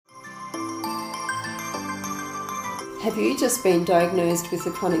Have you just been diagnosed with a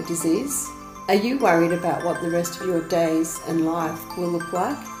chronic disease? Are you worried about what the rest of your days and life will look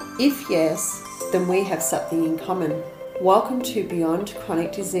like? If yes, then we have something in common. Welcome to Beyond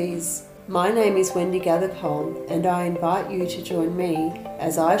Chronic Disease. My name is Wendy Gathercole, and I invite you to join me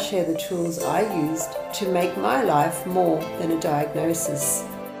as I share the tools I used to make my life more than a diagnosis.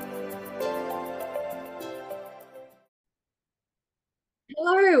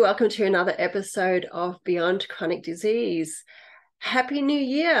 Hello, welcome to another episode of Beyond Chronic Disease. Happy New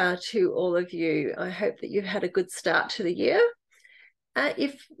Year to all of you. I hope that you've had a good start to the year.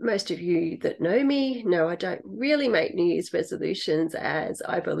 If most of you that know me know I don't really make New Year's resolutions, as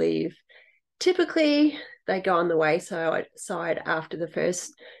I believe typically they go on the wayside after the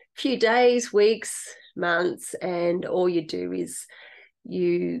first few days, weeks, months, and all you do is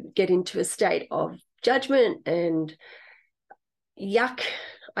you get into a state of judgment and yuck,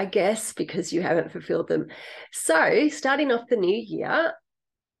 I guess, because you haven't fulfilled them. So starting off the new year,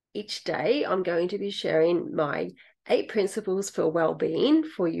 each day I'm going to be sharing my 8 principles for well-being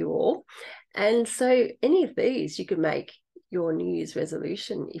for you all. And so any of these you can make your New Year's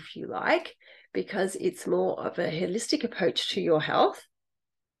resolution if you like, because it's more of a holistic approach to your health.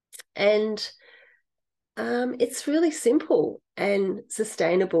 And it's really simple and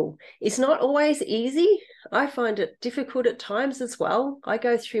sustainable. It's not always easy. I find it difficult at times as well. I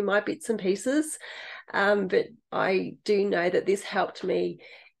go through my bits and pieces, but I do know that this helped me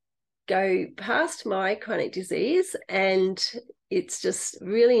go past my chronic disease, and it's just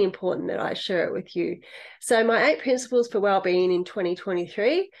really important that I share it with you. So my 8 principles for wellbeing in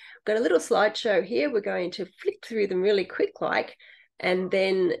 2023, I've got a little slideshow here. We're going to flick through them really quick, and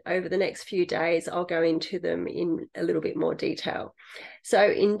then over the next few days, I'll go into them in a little bit more detail.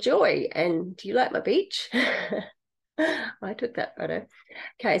 So enjoy. And do you like my beach? I took that photo.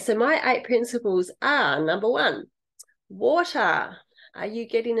 Okay, so my 8 principles are: number 1, water. Are you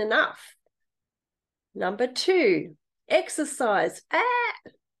getting enough? Number 2, exercise.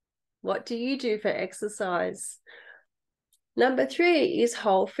 What do you do for exercise? Number 3 is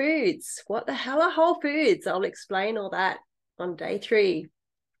whole foods. What the hell are whole foods? I'll explain all that on day 3.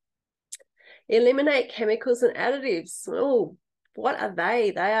 Eliminate chemicals and additives. Oh, what are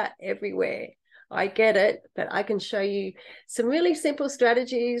they? They are everywhere. I get it, but I can show you some really simple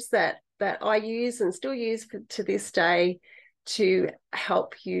strategies that I use and still use to this day to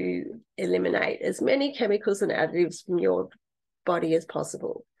help you eliminate as many chemicals and additives from your body as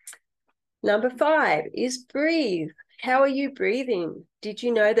possible. Number 5 is breathe. How are you breathing? Did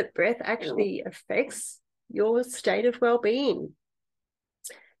you know that breath actually affects your state of well-being?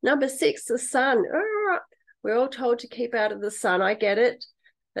 Number 6, the sun. We're all told to keep out of the sun. I get it,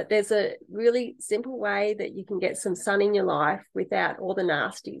 but there's a really simple way that you can get some sun in your life without all the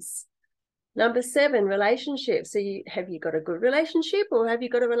nasties. Number 7, relationships. So have you got a good relationship, or have you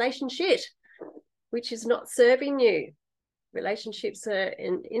got a relationship which is not serving you? Relationships are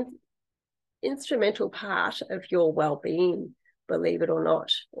an instrumental part of your well-being, believe it or not,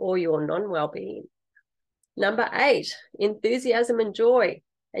 or your non-well-being. Number 8, enthusiasm and joy.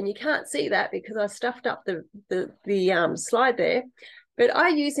 And you can't see that because I stuffed up the slide there, but I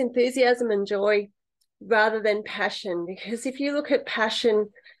use enthusiasm and joy rather than passion, because if you look at passion,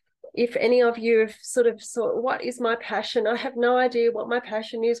 if any of you have sort of thought, what is my passion? I have no idea what my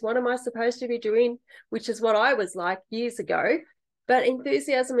passion is. What am I supposed to be doing? Which is what I was like years ago. But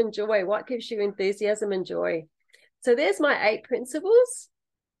enthusiasm and joy, what gives you enthusiasm and joy? So there's my 8 principles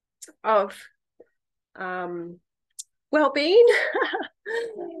of well-being,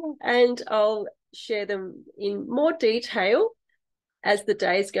 and I'll share them in more detail as the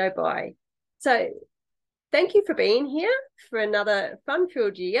days go by. So thank you for being here for another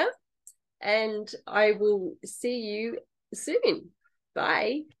fun-filled year, and I will see you soon.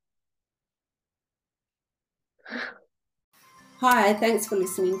 Bye. Hi, thanks for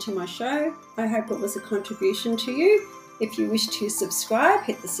listening to my show. I hope it was a contribution to you. If you wish to subscribe,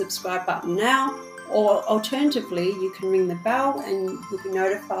 hit the subscribe button now, or alternatively, you can ring the bell and you'll be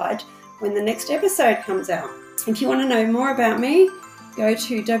notified when the next episode comes out. If you want to know more about me, go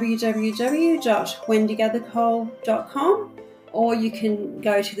to www.wendygathercole.com, or you can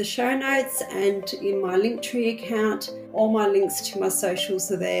go to the show notes, and in my Linktree account, all my links to my socials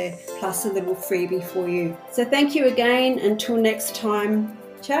are there, plus a little freebie for you. So thank you again. Until next time,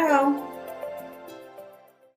 ciao.